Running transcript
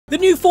The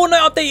new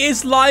Fortnite update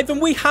is live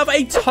and we have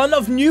a ton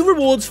of new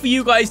rewards for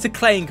you guys to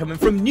claim, coming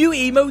from new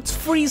emotes,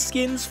 free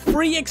skins,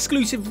 free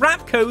exclusive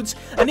wrap codes,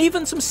 and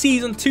even some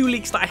Season 2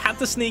 leaks that I had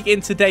to sneak in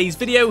today's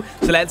video,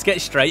 so let's get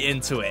straight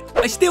into it.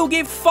 I still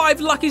give 5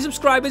 lucky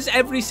subscribers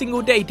every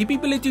single day to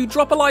people who do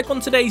drop a like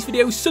on today's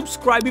video,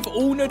 subscribe with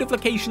all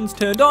notifications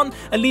turned on,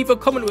 and leave a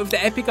comment with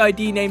the epic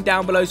ID name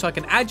down below so I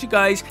can add you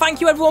guys.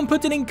 Thank you everyone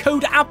putting in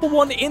code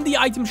Apple1 in the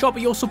item shop.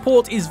 Your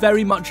support is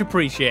very much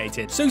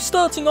appreciated. So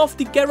starting off,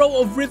 the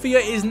Geralt of Rivia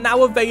is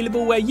now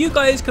available, where you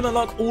guys can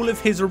unlock all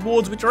of his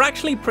rewards, which are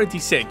actually pretty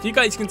sick. You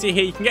guys can see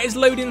here, you can get his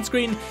loading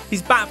screen,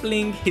 his bat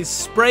bling, his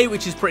spray,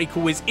 which is pretty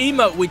cool, his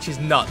emote, which is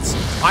nuts.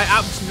 I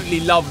absolutely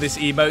love this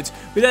emote.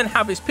 We then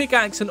have his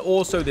pickaxe and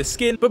also the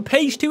skin, but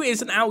page 2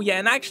 isn't out yet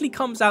and actually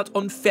comes out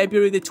on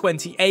February the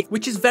 28th,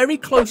 which is very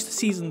close to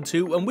Season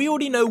 2, and we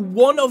already know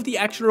one of the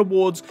extra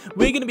rewards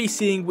we're going to be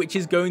seeing, which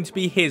is going to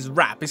be his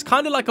wrap. It's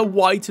kind of like a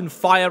white and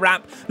fire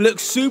wrap,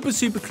 looks super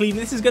clean.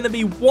 This is going to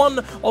be one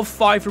of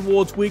 5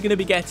 rewards we're going to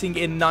be getting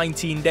in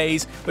 19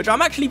 days, which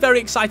I'm actually very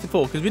excited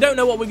for, because we don't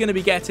know what we're going to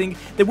be getting.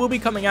 They will be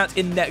coming out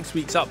in next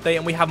week's update,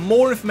 and we have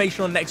more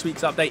information on next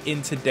week's update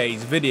in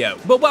today's video.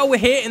 But while we're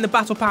here in the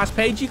Battle Pass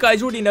page, you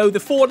guys already know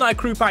the Fortnite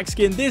crew pack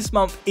skin this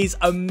month is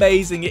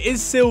amazing. It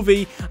is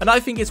Sylvie, and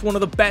I think it's one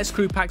of the best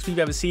crew packs we've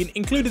ever seen,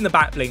 including the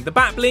bat bling. The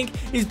bat bling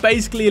is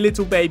basically a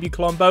little baby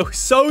Colombo,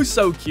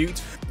 so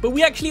cute. But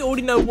we actually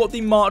already know what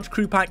the March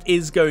crew pack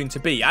is going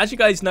to be. As you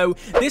guys know,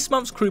 this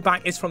month's crew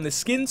pack is from the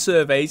skin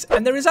surveys,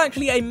 and there is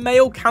actually a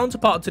male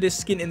counterpart to this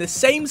skin in the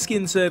same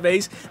skin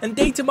surveys, and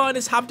data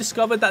miners have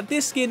discovered that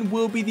this skin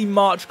will be the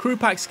March crew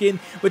pack skin,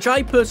 which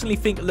I personally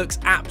think looks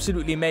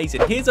absolutely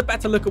amazing. Here's a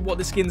better look at what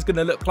the skin's going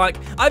to look like.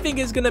 I think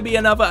it's going to be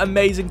another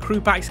amazing crew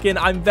pack skin.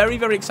 I'm very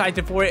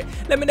excited for it.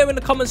 Let me know in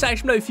the comment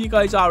section below if you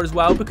guys are as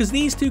well, because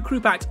these 2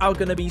 crew packs are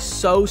going to be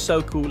so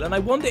cool, and I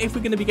wonder if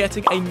we're going to be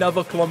getting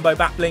another Colombo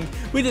bat bling.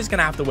 We're just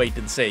gonna have to wait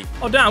and see.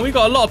 Oh damn, we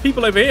got a lot of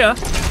people over here.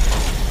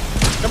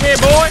 Come here,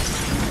 boy.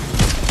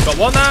 Got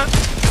one there.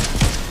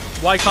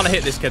 Why can't I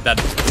hit this kid then?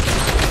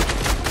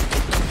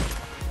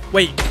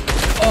 Wait.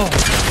 Oh.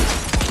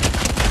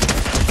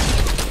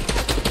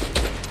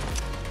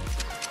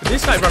 Did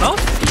this guy run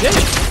off? He did.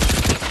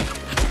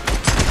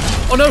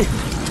 Oh no.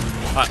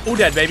 Alright, all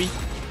dead, baby.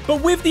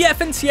 But with the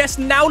FNCS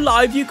now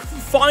live, you can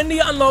finally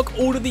unlock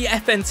all of the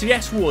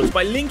FNCS rewards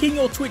by linking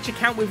your Twitch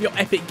account with your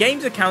Epic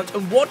Games account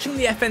and watching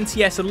the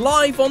FNCS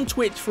live on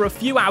Twitch for a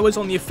few hours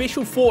on the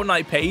official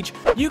Fortnite page.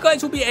 You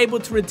guys will be able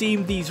to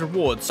redeem these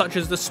rewards, such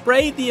as the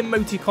spray, the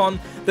emoticon,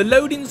 the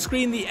loading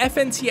screen, the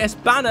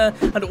FNCS banner,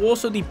 and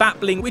also the bat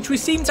bling, which we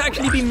seem to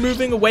actually be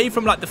moving away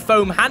from like the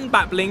foam hand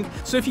bat bling.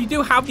 So if you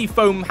do have the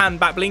foam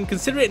hand bat bling,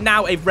 consider it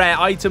now a rare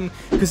item,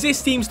 because this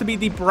seems to be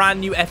the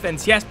brand new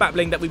FNCS bat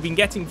bling that we've been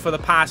getting for the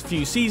past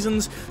few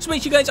seasons. So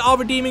make sure you guys are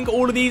redeeming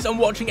all of these and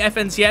watching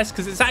FNCS,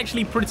 because it's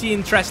actually pretty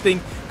interesting,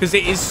 because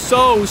it is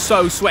so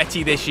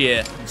sweaty this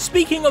year.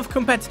 Speaking of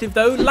competitive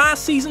though,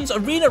 last season's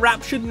arena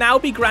wrap should now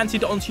be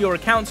granted onto your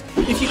account.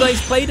 If you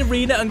guys played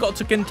arena and got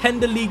to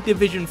Contender League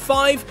Division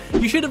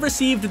 5, you should have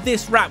received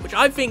this wrap, which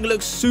I think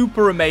looks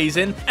super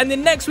amazing. And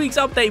in next week's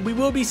update, we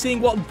will be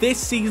seeing what this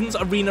season's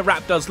arena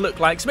wrap does look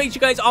like. So make sure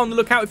you guys are on the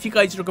lookout if you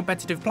guys are a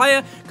competitive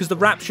player, because the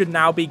wrap should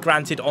now be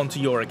granted onto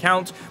your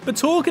account. But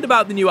talking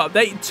about the new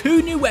update,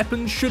 2 new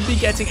weapons should be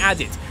getting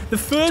added. The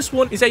first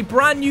one is a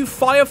brand new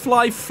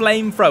Firefly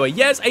flamethrower.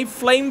 Yes, a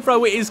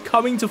flamethrower is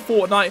coming to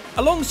Fortnite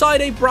alongside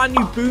a brand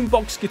new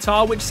boombox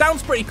guitar, which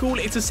sounds pretty cool.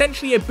 It's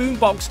essentially a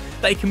boombox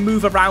that you can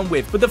move around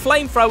with, but the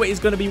flamethrower is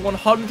going to be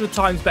 100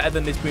 times better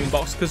than this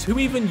boombox, because who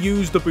even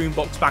used the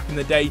boombox back in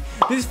the day?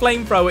 This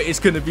flamethrower is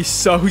going to be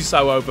so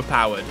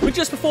overpowered. But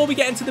just before we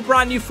get into the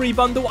brand new free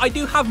bundle, I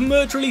do have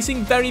merch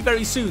releasing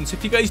very soon, so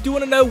if you guys do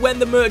want to know when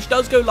the merch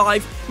does go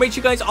live, make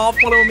sure you guys are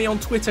following me on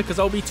Twitter, because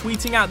I'll be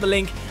tweeting out the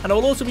link, and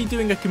I'll also be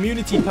doing a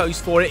community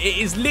post for it. It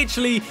is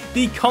literally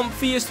the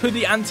comfiest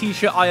hoodie and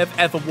t-shirt I have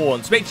ever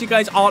worn, so make sure you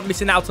guys aren't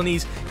missing out on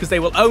these, because they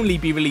will only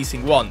be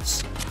releasing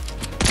once.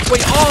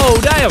 Wait, oh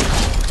damn.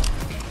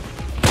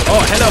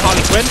 Oh, hello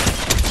Harley Quinn.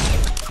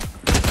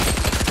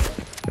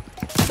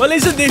 Well,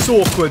 isn't this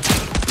awkward?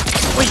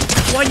 Wait,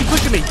 why are you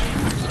pushing me?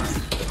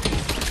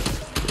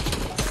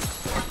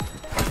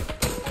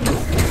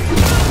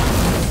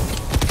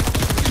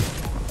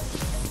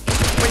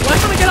 Wait, why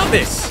can't I get up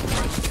this?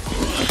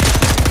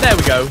 There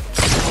we go.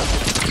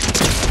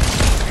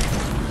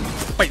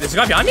 Wait, there's a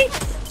guy behind me?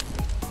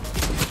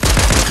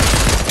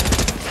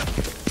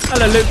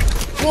 Hello, Luke.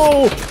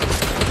 Whoa!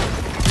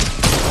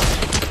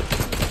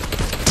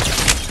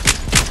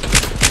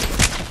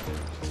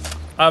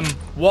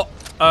 What?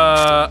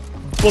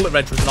 Bullet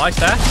wrench was nice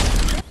there.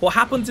 What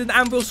happens in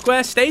Anvil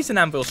Square stays in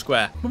Anvil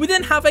Square. But we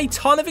then have a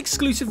ton of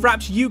exclusive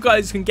wraps you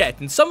guys can get,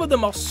 and some of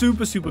them are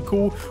super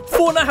cool.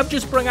 Fortnite have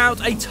just brought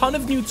out a ton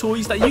of new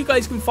toys that you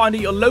guys can find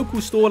at your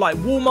local store like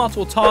Walmart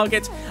or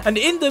Target, and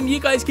in them you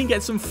guys can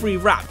get some free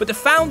wrap. But the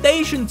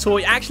foundation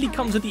toy actually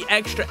comes with the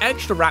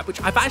extra wrap,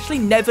 which I've actually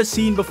never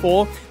seen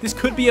before. This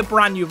could be a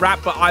brand new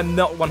wrap, but I'm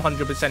not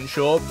 100%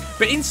 sure.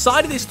 But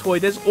inside of this toy,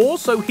 there's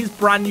also his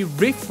brand new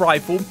Rift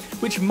rifle,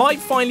 which might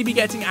finally be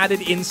getting added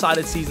inside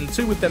of Season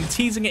 2 with them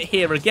teasing it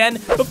here again.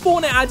 But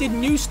Fortnite added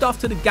new stuff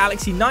to the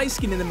Galaxy Knight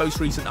skin in the most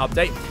recent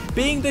update,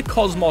 being the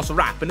Cosmos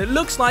wrap. And it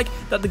looks like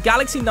that the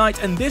Galaxy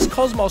Knight and this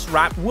Cosmos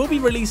wrap will be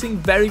releasing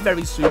very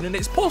soon, and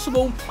it's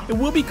possible it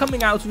will be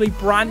coming out with a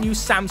brand new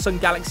Samsung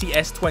Galaxy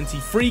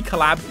S23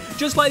 collab,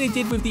 just like they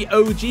did with the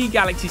OG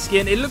Galaxy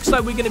skin. It looks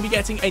like we're going to be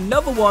getting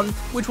another one,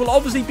 which will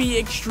obviously be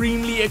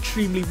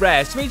extremely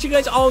rare. So make sure you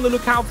guys are on the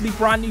lookout for the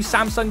brand new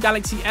Samsung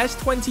Galaxy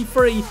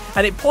S23,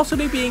 and it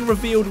possibly being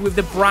revealed with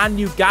the brand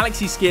new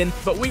Galaxy skin.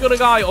 But we got a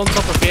guy on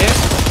top of here.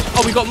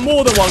 Oh, we got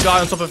more than one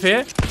guy on top of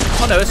here.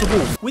 Oh no, it's a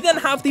wolf. We then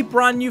have the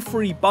brand new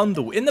free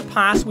bundle. In the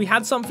past, we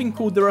had something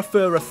called the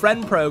Refer a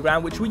Friend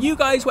program, which you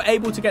guys were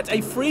able to get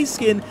a free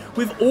skin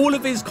with all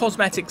of his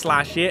cosmetics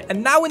last year.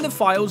 And now in the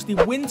files, the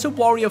Winter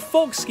Warrior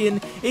Fox skin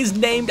is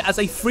named as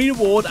a free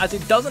reward, as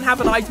it doesn't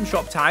have an item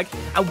shop tag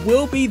and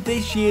will be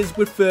this year's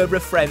Refer a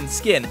Friend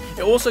skin.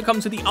 It also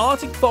comes with the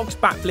Arctic Fox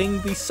back bling,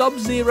 the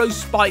Sub-Zero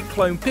Spike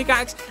clone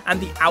pickaxe,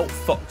 and the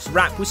Outfox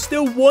wrap. With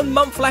still 1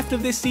 month left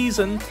of this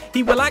season,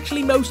 he will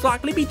actually most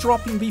likely be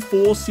dropping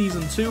before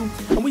Season 2.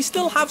 And we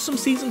still have some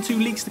Season 2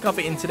 leaks to cover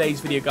in today's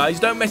video, guys.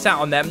 Don't miss out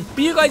on them.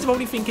 But you guys are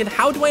probably thinking,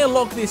 how do I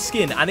unlock this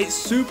skin? And it's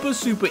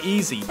super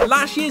easy.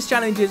 Last year's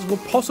challenges were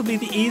possibly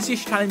the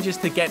easiest challenges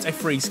to get a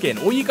free skin.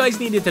 All you guys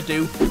needed to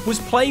do was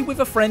play with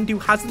a friend who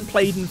hasn't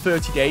played in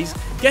 30 days,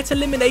 get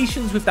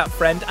eliminations with that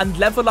friend, and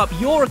level up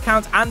your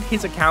account and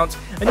his account,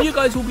 and you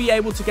guys will be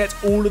able to get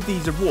all of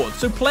these rewards.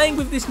 So playing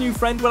with this new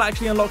friend will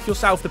actually unlock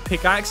yourself the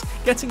pickaxe,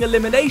 getting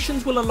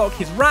eliminations will unlock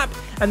his wrap,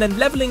 and then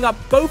leveling up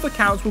both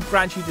accounts will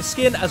grant you the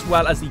skin as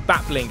well as the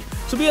back bling.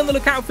 So be on the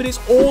lookout for this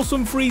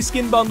awesome free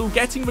skin bundle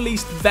getting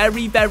released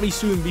very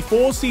soon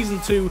before Season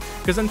 2,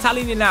 because I'm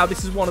telling you now,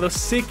 this is one of the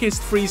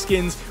sickest free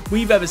skins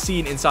we've ever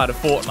seen inside of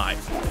Fortnite.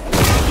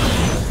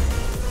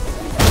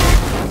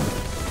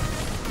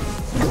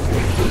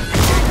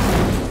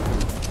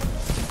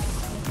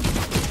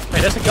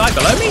 Wait, there's a guy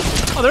below me?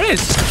 Oh, there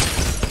is.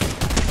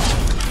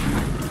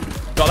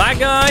 Got that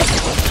guy.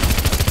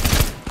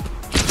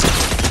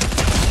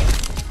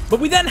 But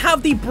we then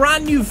have the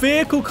brand new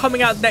vehicle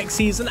coming out next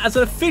season, as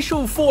an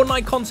official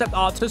Fortnite concept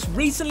artist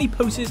recently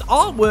posted his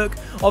artwork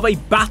of a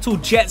battle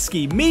jet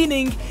ski,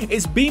 meaning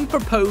it's been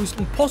proposed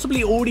and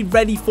possibly already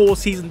ready for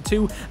Season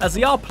 2, as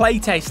they are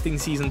playtesting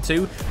Season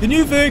 2. The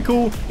new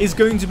vehicle is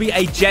going to be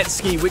a jet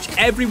ski, which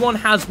everyone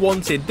has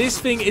wanted. This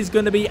thing is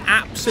going to be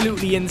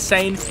absolutely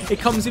insane. It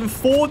comes in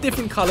 4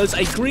 different colors: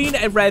 a green,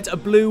 a red, a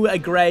blue, a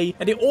gray,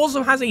 and it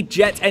also has a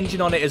jet engine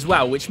on it as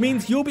well, which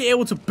means you'll be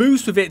able to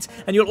boost with it,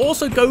 and you'll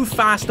also go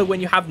faster when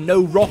you have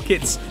no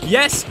rockets.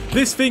 Yes,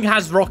 this thing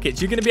has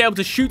rockets. You're going to be able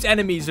to shoot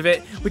enemies with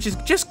it, which is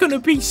just going to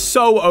be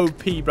so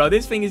OP, bro.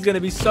 This thing is going to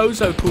be so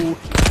cool.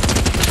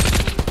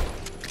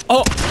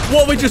 Oh,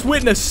 what we just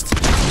witnessed.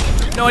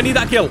 No, I need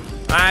that kill.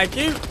 Thank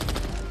you.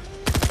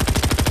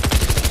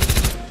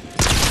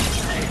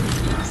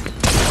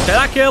 Okay,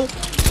 that kill.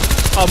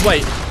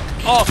 Wait.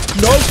 Oh,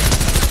 no.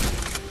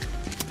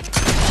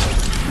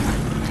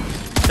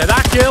 Okay,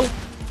 that kill.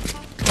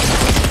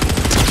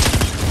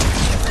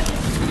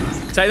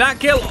 Take that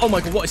kill. Oh my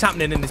god, what is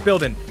happening in this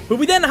building? But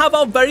we then have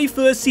our very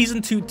first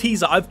Season 2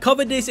 teaser. I've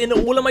covered this in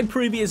all of my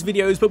previous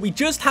videos, but we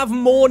just have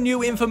more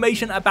new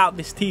information about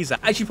this teaser.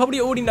 As you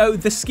probably already know,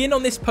 the skin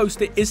on this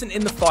poster isn't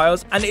in the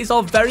files, and it is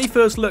our very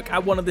first look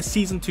at one of the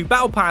Season 2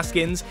 Battle Pass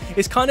skins.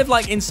 It's kind of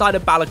like inside a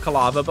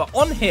balaclava, but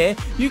on here,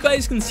 you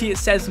guys can see it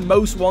says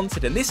Most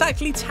Wanted, and this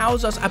actually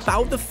tells us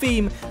about the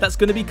theme that's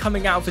going to be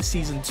coming out for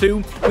Season 2,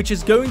 which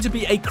is going to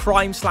be a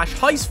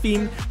crime/heist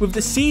theme, with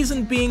the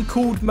season being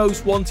called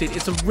Most Wanted.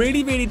 It's a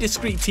really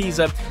discreet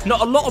teaser.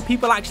 Not a lot of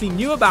people actually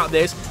knew about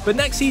this, but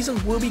next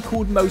season will be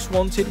called Most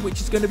Wanted,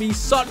 which is going to be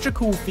such a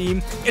cool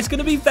theme. It's going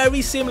to be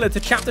very similar to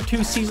Chapter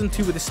 2 Season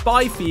 2 with the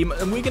spy theme,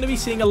 and we're going to be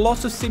seeing a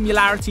lot of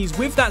similarities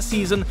with that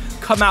season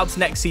come out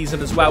next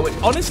season as well, which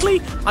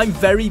honestly I'm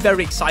very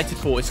excited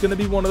for. It's going to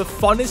be one of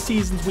the funnest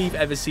seasons we've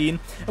ever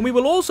seen, and we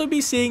will also be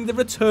seeing the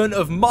return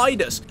of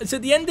Midas. So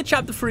at the end of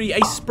Chapter 3,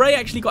 a spray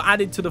actually got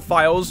added to the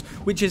files,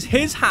 which is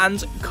his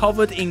hands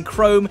covered in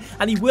chrome,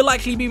 and he will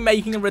actually be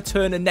making a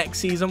return in next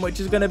season, which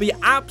is going to be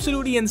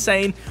absolutely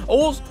insane.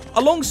 Also,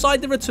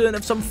 alongside the return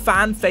of some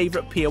fan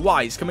favorite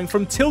POIs coming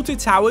from Tilted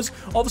Towers.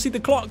 Obviously the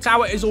clock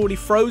tower is already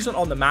frozen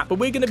on the map, but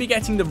we're going to be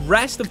getting the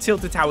rest of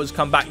Tilted Towers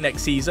come back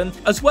next season,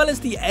 as well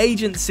as the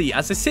Agency,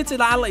 as the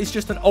Citadel is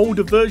just an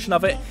older version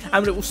of it,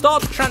 and it will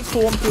start to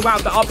transform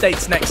throughout the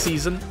updates next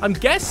season. I'm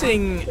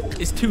guessing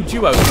it's 2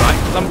 duos, right?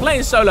 Because I'm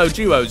playing solo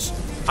duos.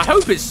 I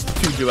hope it's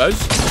 2 duos.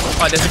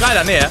 Right, there's a guy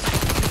down here.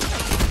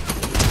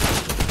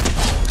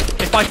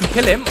 if I can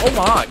kill him. Oh,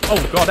 my.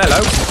 Oh, God.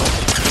 Hello.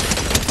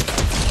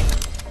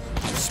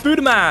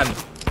 Spooderman.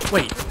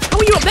 Wait. How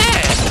are you up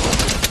there?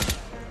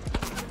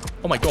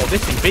 Oh, my God.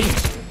 This thing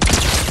beams.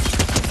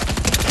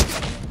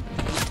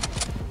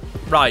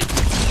 Right.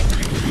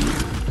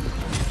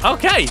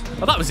 Okay.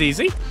 Well, that was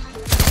easy.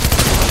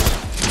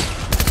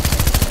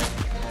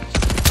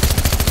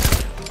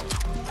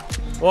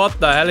 What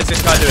the hell is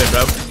this guy doing,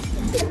 bro?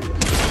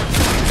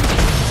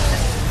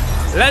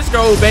 Let's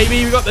go,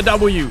 baby. We got the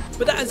W.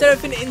 But that is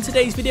everything in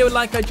today's video.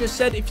 Like I just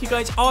said, if you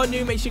guys are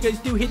new, make sure you guys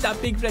do hit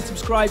that big red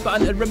subscribe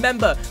button. And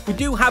remember, we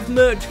do have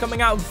merch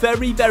coming out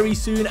very, very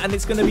soon. And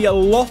it's going to be a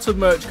lot of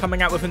merch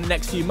coming out within the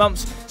next few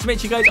months. So make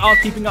sure you guys are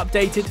keeping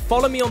updated.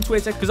 Follow me on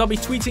Twitter because I'll be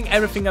tweeting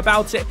everything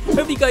about it.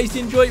 Hope you guys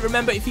did enjoy it.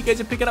 Remember, if you guys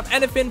are picking up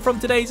anything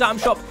from today's item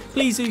shop,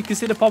 please do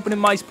consider popping in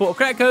my support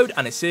credit code.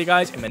 And I'll see you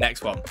guys in the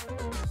next one.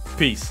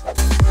 Peace.